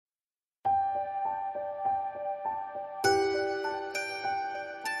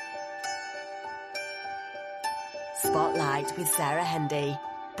Spotlight with Sarah Hendy.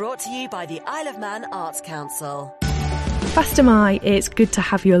 Brought to you by the Isle of Man Arts Council. Fastyr mie, it's good to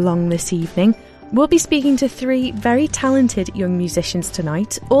have you along this evening. We'll be speaking to three very talented young musicians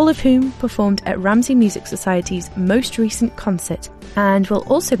tonight, all of whom performed at Ramsey Music Society's most recent concert. And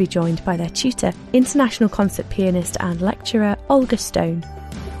we'll also be joined by their tutor, international concert pianist and lecturer Olga Stone.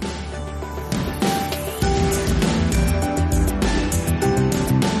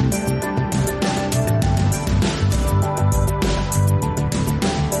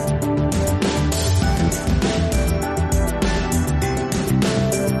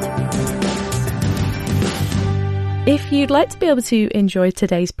 If you'd like to be able to enjoy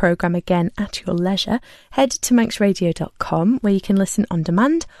today's programme again at your leisure, head to manxradio.com where you can listen on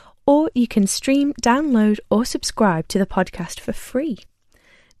demand, or you can stream, download or subscribe to the podcast for free.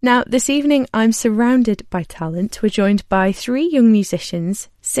 Now, this evening I'm surrounded by talent. We're joined by three young musicians,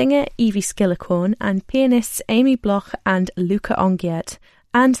 singer Evie Skillicorn and pianists Amy Bloch and Luca Ongiert,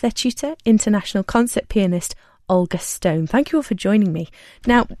 and their tutor, international concert pianist Olga Stone. Thank you all for joining me.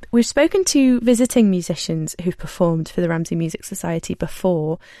 Now, we've spoken to visiting musicians who've performed for the Ramsey Music Society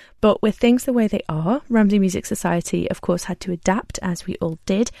before, but with things the way they are, Ramsey Music Society, of course, had to adapt, as we all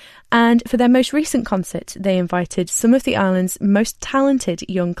did. And for their most recent concert, they invited some of the island's most talented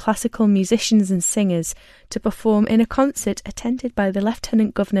young classical musicians and singers to perform in a concert attended by the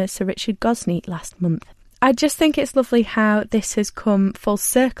Lieutenant Governor Sir Richard Gosney last month. I just think it's lovely how this has come full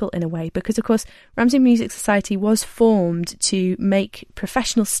circle in a way, because of course Ramsey Music Society was formed to make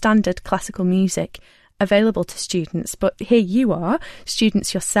professional standard classical music available to students, but here you are,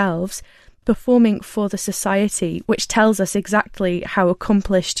 students yourselves, performing for the society, which tells us exactly how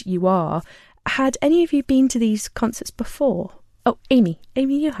accomplished you are. Had any of you been to these concerts before? Oh, Amy,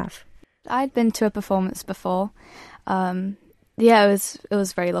 you have. I'd been to a performance before. Yeah, it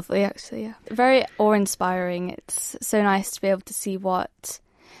was very lovely, actually. Yeah. Very awe-inspiring. It's so nice to be able to see what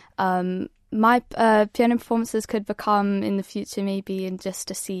my piano performances could become in the future, maybe, and just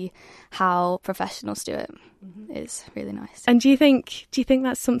to see how professionals do it is really nice. And do you think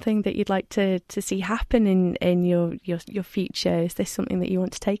that's something that you'd like to see happen in your future? Is this something that you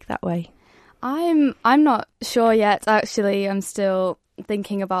want to take that way? I'm not sure yet. Actually, I'm still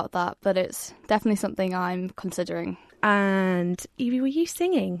thinking about that, but it's definitely something I'm considering. And Evie, were you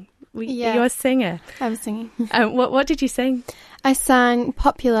singing? You're a singer. I was singing. What did you sing? I sang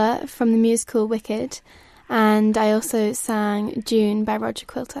Popular from the musical Wicked, and I also sang June by Roger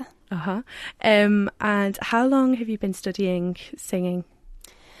Quilter. And how long have you been studying singing?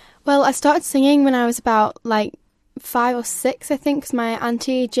 Well, I started singing when I was about 5 or 6, I think, because my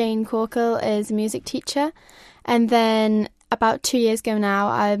auntie Jane Corkle is a music teacher, and then about 2 years ago now,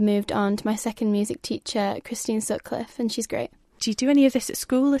 I've moved on to my second music teacher, Christine Sutcliffe, and she's great. Do you do any of this at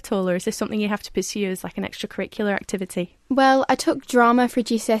school at all, or is this something you have to pursue as an extracurricular activity? Well, I took drama for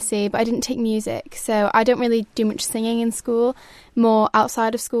GCSE, but I didn't take music, so I don't really do much singing in school, more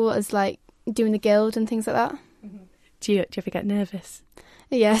outside of school as doing the guild and things like that. Mm-hmm. Do you ever get nervous?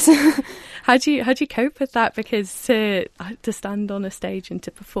 Yes. How do you cope with that? Because to stand on a stage and to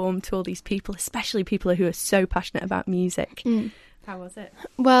perform to all these people, especially people who are so passionate about music, how was it?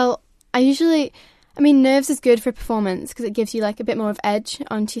 Well, nerves is good for performance because it gives you a bit more of edge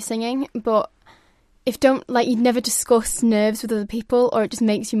onto your singing. But if you'd never discuss nerves with other people, or it just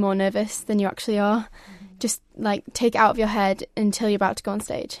makes you more nervous than you actually are. Mm-hmm. Just take it out of your head until you're about to go on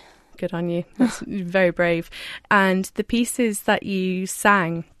stage. Good on you. That's very brave. And the pieces that you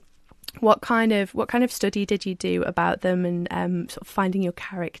sang, what kind of study did you do about them and sort of finding your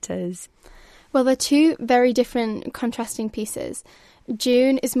characters? Well, they're two very different contrasting pieces.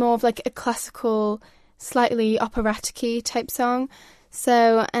 June is more of a classical, slightly operatic-y type song.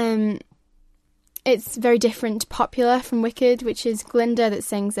 So it's very different to Popular from Wicked, which is Glinda that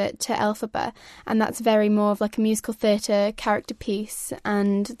sings it, to Elphaba, and that's very more of a musical theatre character piece,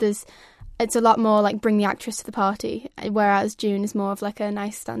 and it's a lot more bring the actress to the party, whereas June is more of a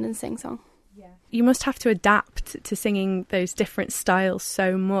nice stand and sing song. Yeah. You must have to adapt to singing those different styles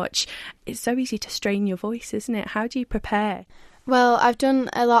so much. It's so easy to strain your voice, isn't it? How do you prepare? Well, I've done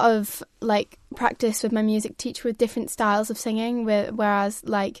a lot of practice with my music teacher with different styles of singing, whereas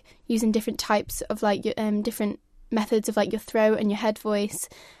using different types of different methods of your throat and your head voice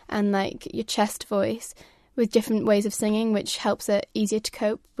and your chest voice with different ways of singing, which helps it easier to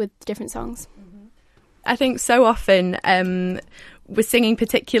cope with different songs. I think so often with singing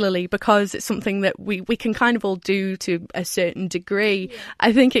particularly, because it's something that we can kind of all do to a certain degree. Yeah.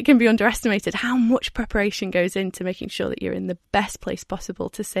 I think it can be underestimated how much preparation goes into making sure that you're in the best place possible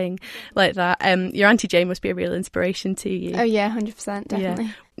to sing like that. Your Auntie Jane must be a real inspiration to you. Oh yeah, 100%, definitely.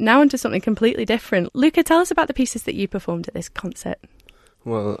 Yeah. Now onto something completely different. Luca, tell us about the pieces that you performed at this concert.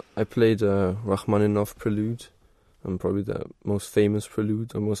 Well, I played Rachmaninoff Prelude, probably the most famous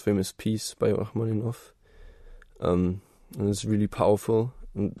prelude or most famous piece by Rachmaninoff. And it's really powerful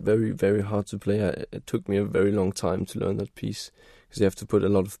and very, very hard to play. It took me a very long time to learn that piece, because you have to put a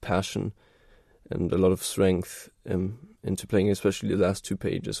lot of passion and a lot of strength into playing, especially the last 2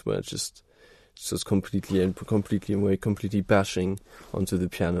 pages, where it's just completely bashing onto the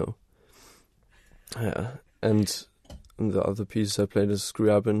piano. And the other pieces I played is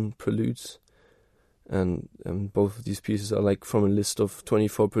Scriabin Preludes, and both of these pieces are like from a list of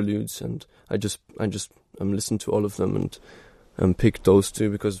 24 preludes, and I just listened to all of them and picked those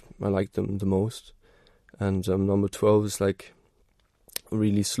 2 because I like them the most. And number 12 is like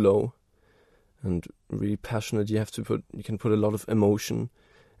really slow and really passionate. You can put a lot of emotion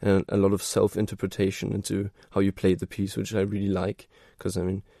and a lot of self-interpretation into how you play the piece, which I really like, because I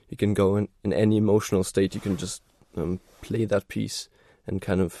mean you can go in any emotional state. You can just play that piece and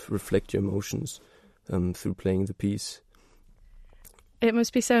kind of reflect your emotions through playing the piece. It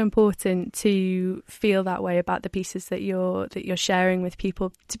must be so important to feel that way about the pieces that you're sharing with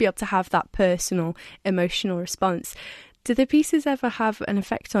people, to be able to have that personal emotional response. Do the pieces ever have an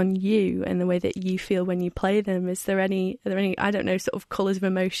effect on you and the way that you feel when you play them? Are there any I don't know, sort of colours of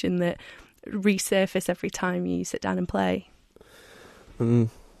emotion that resurface every time you sit down and play? I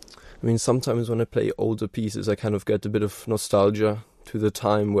mean, sometimes when I play older pieces, I kind of get a bit of nostalgia to the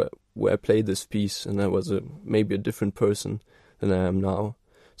time where I played this piece, and I was maybe a different person than I am now.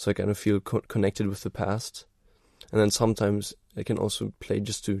 So I kind of feel connected with the past. And then sometimes I can also play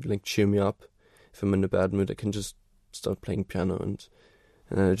just to like cheer me up. If I'm in a bad mood, I can just start playing piano and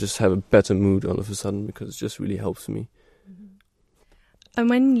I just have a better mood all of a sudden, because it just really helps me. And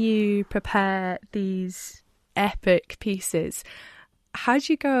when you prepare these epic pieces, how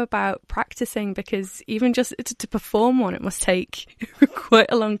do you go about practicing? Because even just to perform one, it must take quite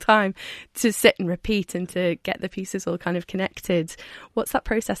a long time to sit and repeat and to get the pieces all kind of connected. What's that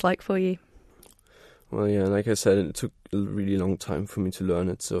process like for you? Well, yeah, like I said, it took a really long time for me to learn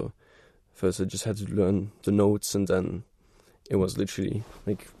it. So first I just had to learn the notes, and then it was literally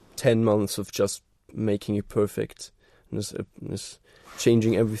like 10 months of just making it perfect. And just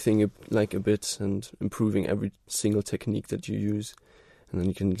changing everything like a bit and improving every single technique that you use. And then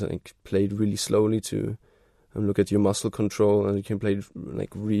you can like play it really slowly to look at your muscle control, and you can play it like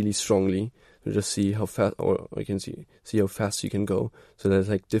really strongly to just see how fast, or you can see how fast you can go. So there's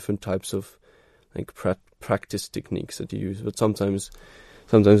like different types of like practice techniques that you use. But sometimes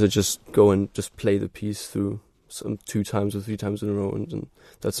I just go and just play the piece through 2 times or 3 times in a row, and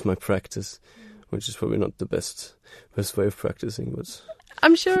that's my practice, which is probably not the best way of practicing, but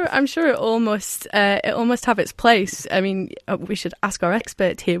I'm sure it almost have its place. I mean, we should ask our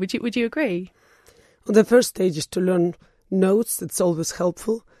expert here. Would you agree? Well, the first stage is to learn notes. That's always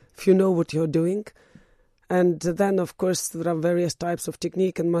helpful if you know what you're doing. And then, of course, there are various types of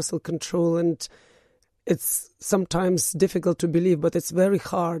technique and muscle control, and it's sometimes difficult to believe, but it's very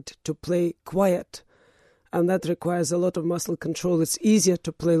hard to play quiet, and that requires a lot of muscle control. It's easier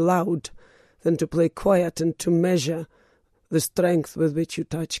to play loud than to play quiet and to measure the strength with which you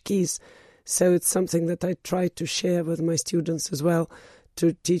touch keys. So it's something that I try to share with my students as well,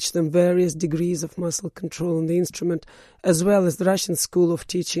 to teach them various degrees of muscle control on the instrument, as well as the Russian school of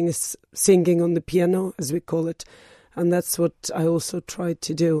teaching is singing on the piano, as we call it. And that's what I also try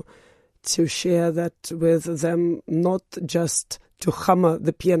to do, to share that with them, not just to hammer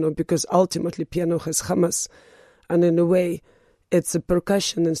the piano, because ultimately piano has hammers. And in a way, it's a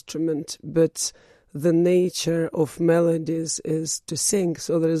percussion instrument, but the nature of melodies is to sing.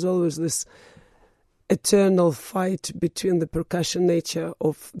 So there is always this eternal fight between the percussion nature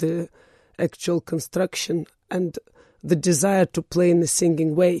of the actual construction and the desire to play in a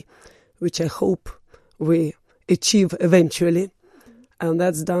singing way, which I hope we achieve eventually. And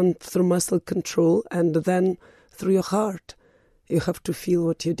that's done through muscle control and then through your heart. You have to feel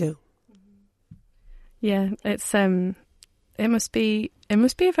what you do. Yeah, it's it must be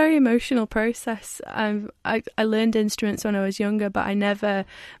a very emotional process. I learned instruments when I was younger, but I never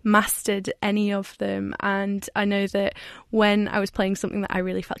mastered any of them. And I know that when I was playing something that I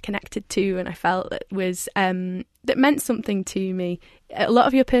really felt connected to, and I felt it was that meant something to me, a lot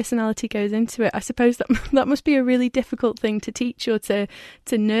of your personality goes into it. I suppose that must be a really difficult thing to teach or to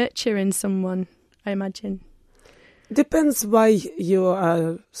nurture in someone, I imagine. Depends why you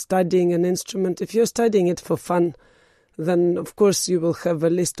are studying an instrument. If you're studying it for fun, then of course you will have a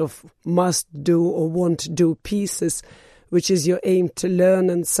list of must-do or want-do pieces, which is your aim to learn,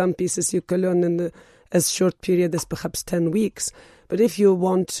 and some pieces you can learn in as short period as perhaps 10 weeks. But if you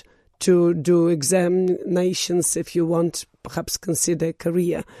want to do examinations, if you want perhaps consider a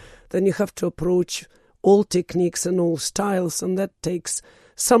career, then you have to approach all techniques and all styles, and that takes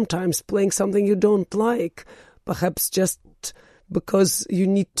sometimes playing something you don't like, perhaps just because you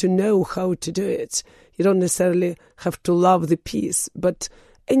need to know how to do it. You don't necessarily have to love the piece, but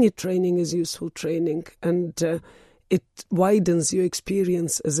any training is useful training, and it widens your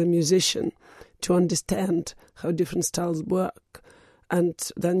experience as a musician to understand how different styles work, and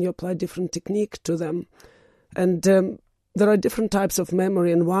then you apply different technique to them. And there are different types of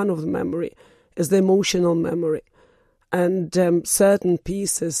memory, and one of the memory is the emotional memory. And certain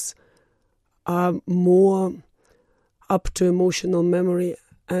pieces are more up to emotional memory,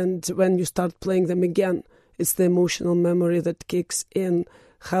 and when you start playing them again, it's the emotional memory that kicks in,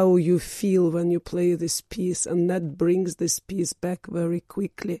 how you feel when you play this piece, and that brings this piece back very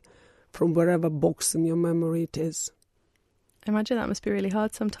quickly from wherever box in your memory it is. I imagine that must be really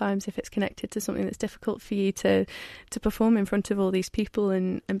hard sometimes if it's connected to something that's difficult for you to perform in front of all these people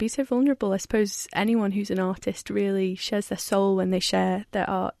and be so vulnerable. I suppose anyone who's an artist really shares their soul when they share their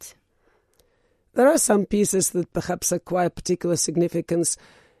art. There are some pieces that perhaps acquire particular significance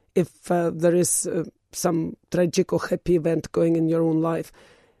if there is some tragic or happy event going in your own life.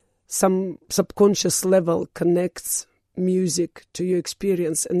 Some subconscious level connects music to your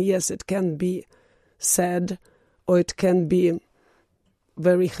experience, and yes, it can be sad, or it can be a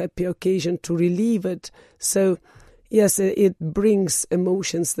very happy occasion to relieve it. So, yes, it brings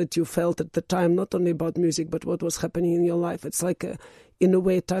emotions that you felt at the time, not only about music, but what was happening in your life. It's like, in a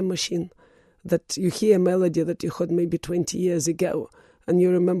way, a time machine, that you hear a melody that you heard maybe 20 years ago, and you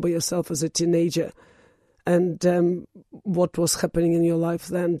remember yourself as a teenager, and what was happening in your life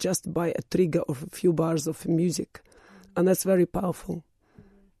then just by a trigger of a few bars of music. And that's very powerful.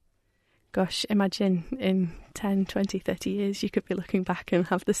 Gosh, imagine in 10, 20, 30 years you could be looking back and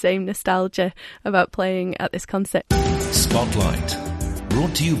have the same nostalgia about playing at this concert. Spotlight,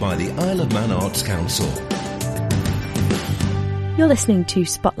 brought to you by the Isle of Man Arts Council. You're listening to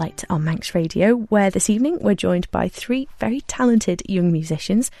Spotlight on Manx Radio, where this evening we're joined by three very talented young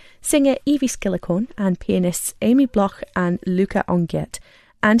musicians, singer Evie Skillicorn and pianists Amy Bloch and Luca Ongiert,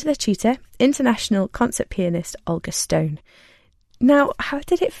 and their tutor, international concert pianist Olga Stone. Now, how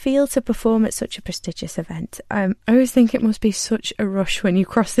did it feel to perform at such a prestigious event? I always think it must be such a rush when you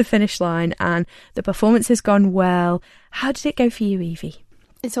cross the finish line and the performance has gone well. How did it go for you, Evie?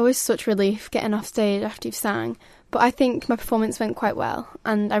 It's always such relief getting off stage after you've sang, but I think my performance went quite well,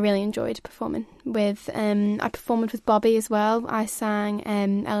 and I really enjoyed performing with. I performed with Bobby as well. I sang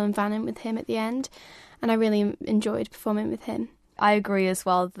Ellen Vannon with him at the end, and I really enjoyed performing with him. I agree as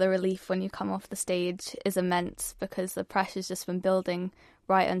well. The relief when you come off the stage is immense because the pressure's just been building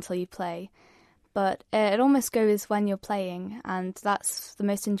right until you play. But it almost goes when you're playing, and that's the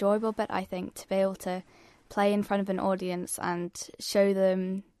most enjoyable bit, I think, to be able to play in front of an audience and show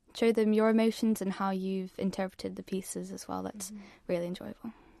them your emotions and how you've interpreted the pieces as well. That's really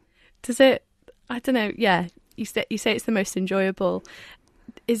enjoyable. Does it, I don't know, yeah, you say it's the most enjoyable.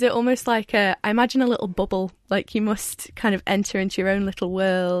 Is it almost like I imagine a little bubble, like you must kind of enter into your own little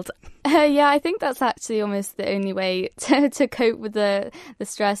world? Yeah, I think that's actually almost the only way to cope with the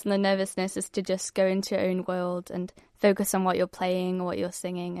stress and the nervousness, is to just go into your own world and focus on what you're playing or what you're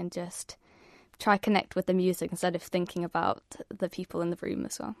singing and just try connect with the music instead of thinking about the people in the room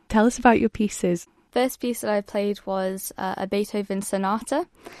as well. Tell us about your pieces. First piece that I played was a Beethoven sonata.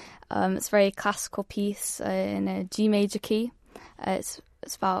 It's a very classical piece in a G major key. It's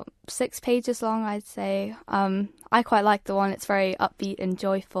about 6 pages long, I'd say. I quite like the one. It's very upbeat and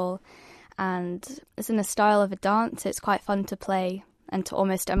joyful, and it's in a style of a dance. It's quite fun to play and to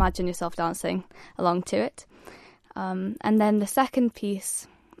almost imagine yourself dancing along to it. And then the second piece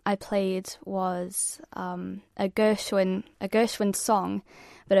I played was a Gershwin song,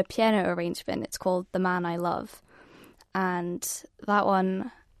 but a piano arrangement. It's called The Man I Love. And that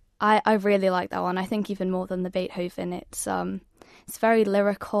one, I really like that one. I think even more than the Beethoven. It's very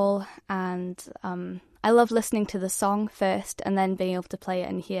lyrical, and I love listening to the song first and then being able to play it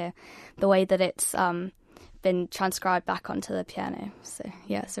and hear the way that it's been transcribed back onto the piano. So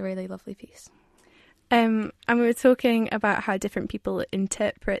yeah, it's a really lovely piece. And we were talking about how different people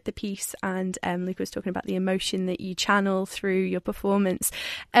interpret the piece, and Luke was talking about the emotion that you channel through your performance.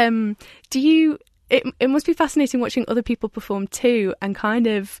 It must be fascinating watching other people perform too, and kind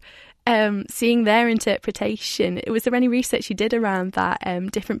of seeing their interpretation. Was there any research you did around that,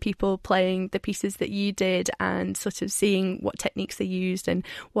 different people playing the pieces that you did and sort of seeing what techniques they used and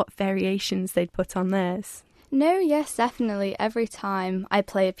what variations they'd put on theirs? No, yes, definitely. Every time I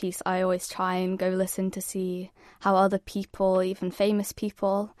play a piece, I always try and go listen to see how other people, even famous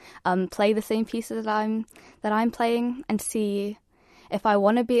people, play the same pieces that I'm playing, and see if I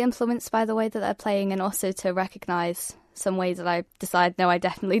want to be influenced by the way that they're playing, and also to recognise some ways that I decide, no, I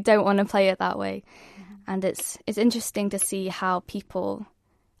definitely don't want to play it that way. And it's interesting to see how people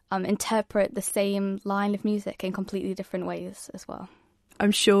interpret the same line of music in completely different ways as well.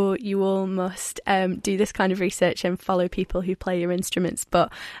 I'm sure you all must do this kind of research and follow people who play your instruments,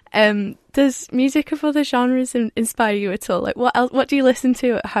 but does music of other genres inspire you at all? Like, what do you listen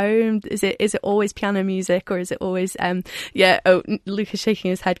to at home? Is it always piano music, or is it always Luke is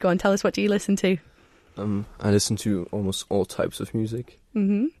shaking his head. Go on, tell us, what do you listen to? I listen to almost all types of music,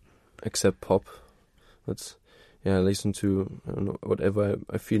 except pop. But I listen to, I don't know, whatever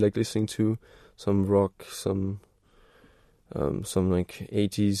I feel like listening to. Some rock, some like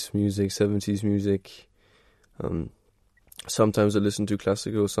 80s music, 70s music. Sometimes I listen to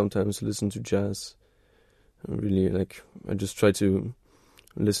classical, sometimes I listen to jazz. I just try to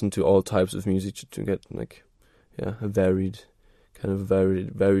listen to all types of music to get a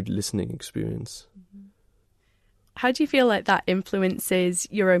varied listening experience. How do you feel like that influences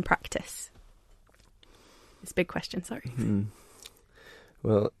your own practice? It's a big question, sorry.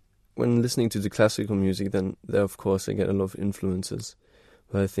 Well, when listening to the classical music, then there, of course, I get a lot of influences.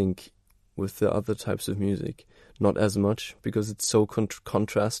 But I think with the other types of music, not as much, because it's so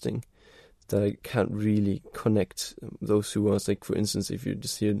contrasting that I can't really connect those two words. Like, for instance, if you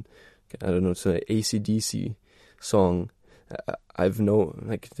just hear, I don't know, an AC/DC song,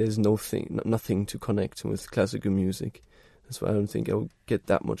 there's nothing to connect with classical music. That's why I don't think I'll get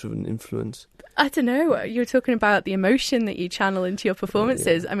that much of an influence. I don't know. You were talking about the emotion that you channel into your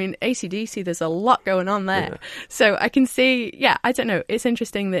performances. I mean, AC/DC, there's a lot going on there. So I can see, I don't know. It's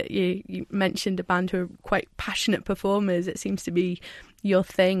interesting that you mentioned a band who are quite passionate performers. It seems to be your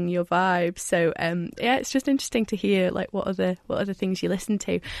thing, your vibe. So it's just interesting to hear like what other things you listen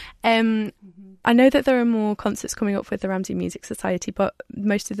to. I know that there are more concerts coming up with the Ramsey Music Society, but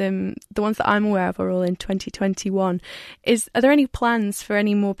most of them, the ones that I'm aware of, are all in 2021. Are there any plans for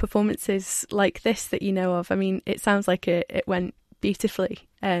any more performances like this that you know of? I mean, it sounds like it went beautifully,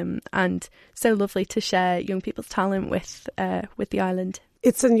 and so lovely to share young people's talent with the island.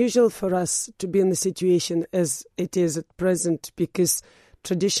 It's unusual for us to be in the situation as it is at present, because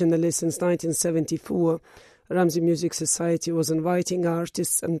traditionally since 1974, Ramsey Music Society was inviting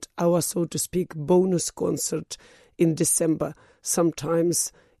artists, and our, so to speak, bonus concert in December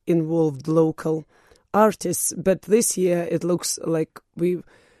sometimes involved local artists. But this year it looks like we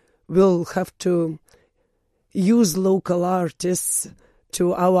will have to use local artists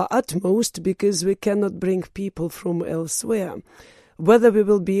to our utmost, because we cannot bring people from elsewhere. Whether we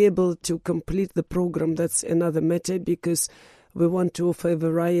will be able to complete the program, that's another matter, because we want to offer a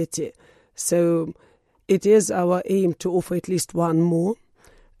variety. So it is our aim to offer at least one more,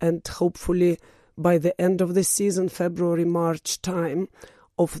 and hopefully by the end of the season, February, March time,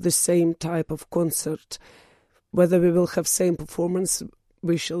 of the same type of concert. Whether we will have same performance,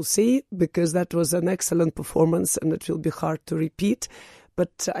 we shall see, because that was an excellent performance and it will be hard to repeat.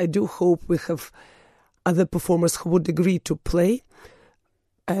 But I do hope we have other performers who would agree to play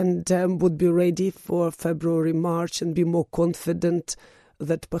and would be ready for February, March, and be more confident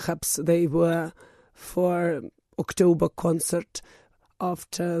that perhaps they were for October concert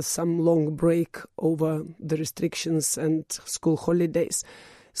after some long break over the restrictions and school holidays.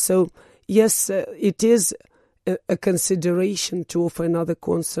 So yes, it is a consideration to offer another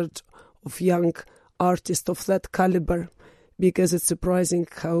concert of young artists of that caliber, because it's surprising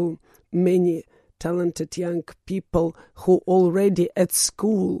how many talented young people who already at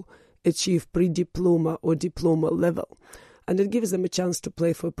school achieve pre-diploma or diploma level. And it gives them a chance to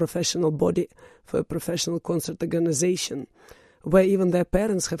play for a professional body, for a professional concert organization, where even their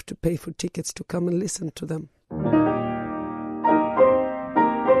parents have to pay for tickets to come and listen to them.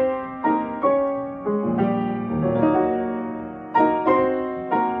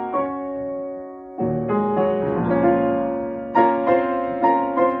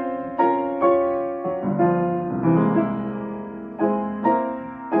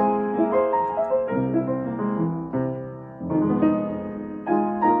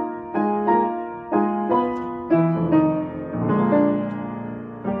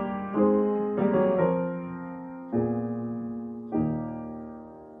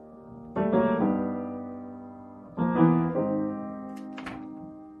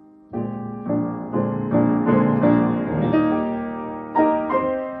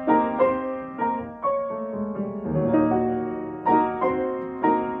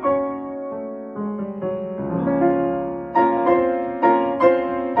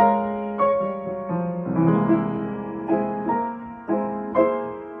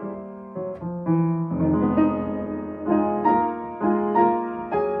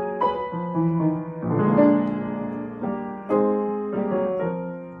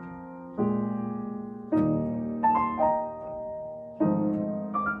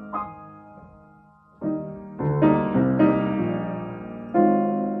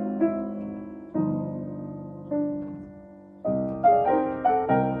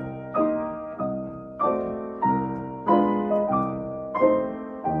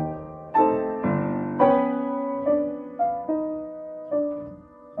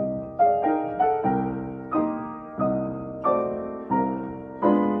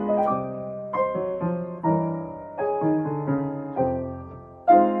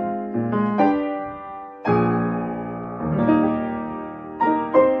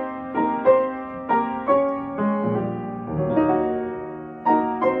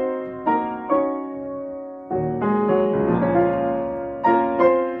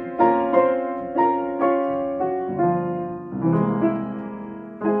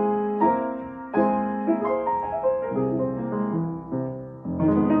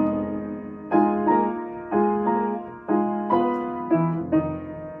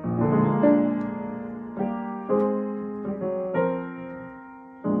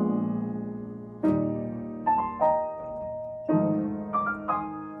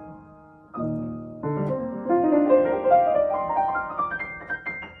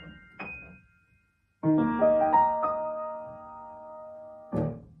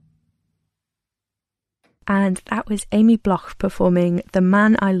 and that was Amy Bloch performing The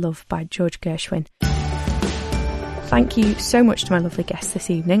Man I Love by George Gershwin. Thank you so much to my lovely guests this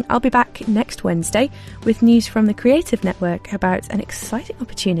evening. I'll be back next Wednesday with news from the Creative Network about an exciting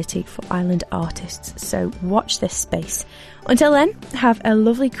opportunity for island artists, so watch this space. Until then, have a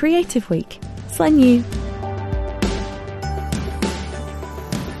lovely creative week. Slán you!